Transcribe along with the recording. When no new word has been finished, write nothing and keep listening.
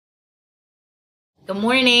Good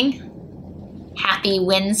morning. Happy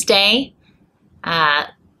Wednesday. Uh,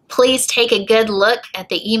 Please take a good look at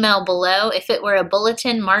the email below. If it were a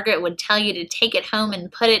bulletin, Margaret would tell you to take it home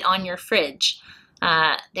and put it on your fridge.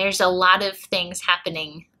 There's a lot of things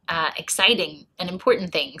happening, exciting and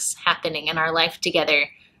important things happening in our life together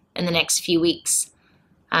in the next few weeks.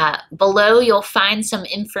 Below, you'll find some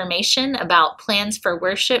information about plans for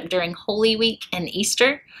worship during Holy Week and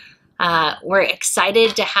Easter. We're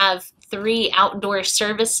excited to have 3 outdoor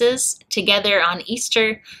services together on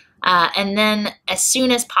Easter, and then as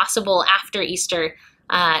soon as possible after Easter,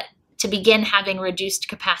 to begin having reduced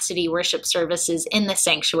capacity worship services in the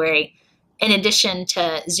sanctuary, in addition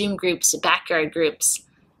to Zoom groups, backyard groups,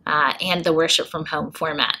 and the worship from home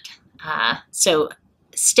format. So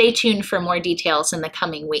stay tuned for more details in the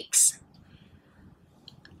coming weeks.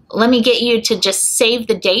 Let me get you to just save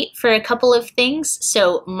the date for a couple of things.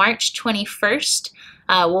 So March 21st,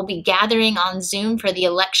 we'll be gathering on Zoom for the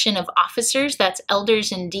election of officers, that's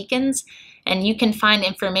elders and deacons, and you can find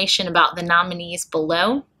information about the nominees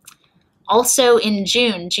below. Also in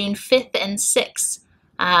June 5th and 6th,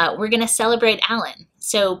 we're going to celebrate Allen,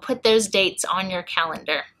 so put those dates on your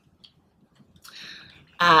calendar.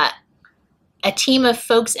 A team of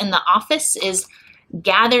folks in the office is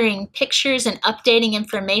gathering pictures and updating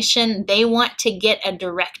information. They want to get a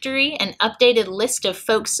directory, an updated list of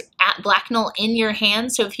folks at Blacknell in your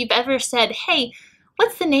hand. So if you've ever said, hey,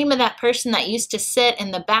 what's the name of that person that used to sit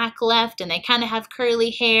in the back left and they kind of have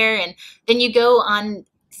curly hair, and then you go on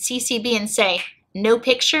CCB and say, no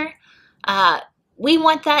picture, we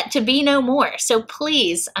want that to be no more. So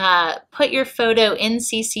please put your photo in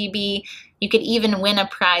CCB. You could even win a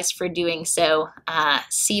prize for doing so.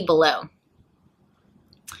 See below.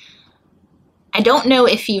 I don't know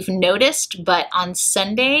if you've noticed, but on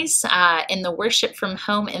Sundays in the worship from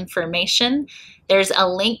home information, there's a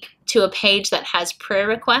link to a page that has prayer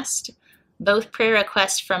requests, both prayer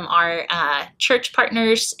requests from our church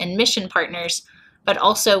partners and mission partners, but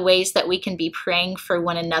also ways that we can be praying for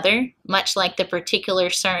one another, much like the particular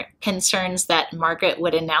concerns that Margaret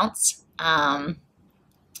would announce.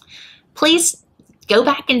 Please go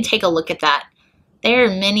back and take a look at that. There are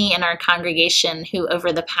many in our congregation who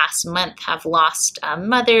over the past month have lost a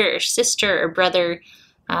mother or sister or brother,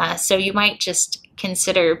 so you might just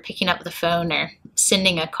consider picking up the phone or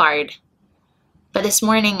sending a card. But this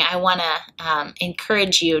morning I want to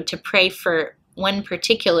encourage you to pray for one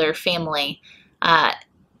particular family.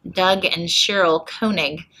 Doug and Cheryl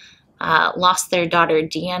Koenig lost their daughter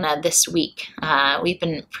Deanna this week. We've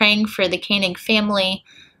been praying for the Koenig family,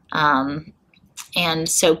 and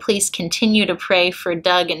so please continue to pray for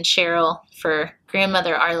Doug and Cheryl, for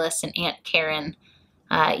grandmother Arliss and Aunt Karen.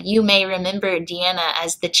 You may remember Deanna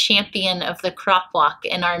as the champion of the crop walk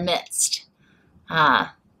in our midst.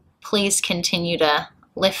 Please continue to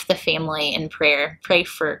lift the family in prayer. Pray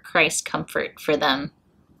for Christ's comfort for them.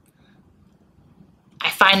 I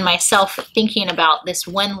find myself thinking about this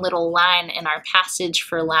one little line in our passage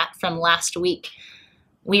from last week.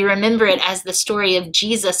 We remember it as the story of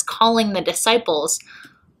Jesus calling the disciples,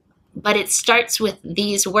 but it starts with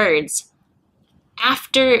these words: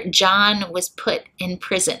 after John was put in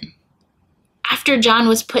prison. After John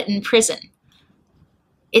was put in prison.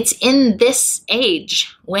 It's in this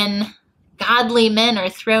age when godly men are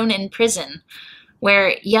thrown in prison,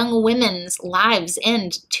 where young women's lives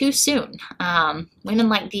end too soon, women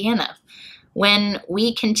like Deanna, when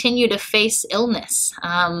we continue to face illness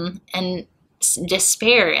and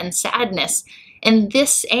despair and sadness. In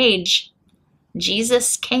this age,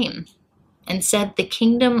 Jesus came and said, the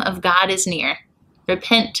kingdom of God is near.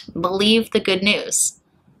 Repent, believe the good news,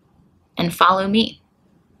 and follow me.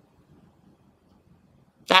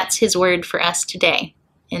 That's his word for us today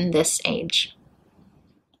in this age.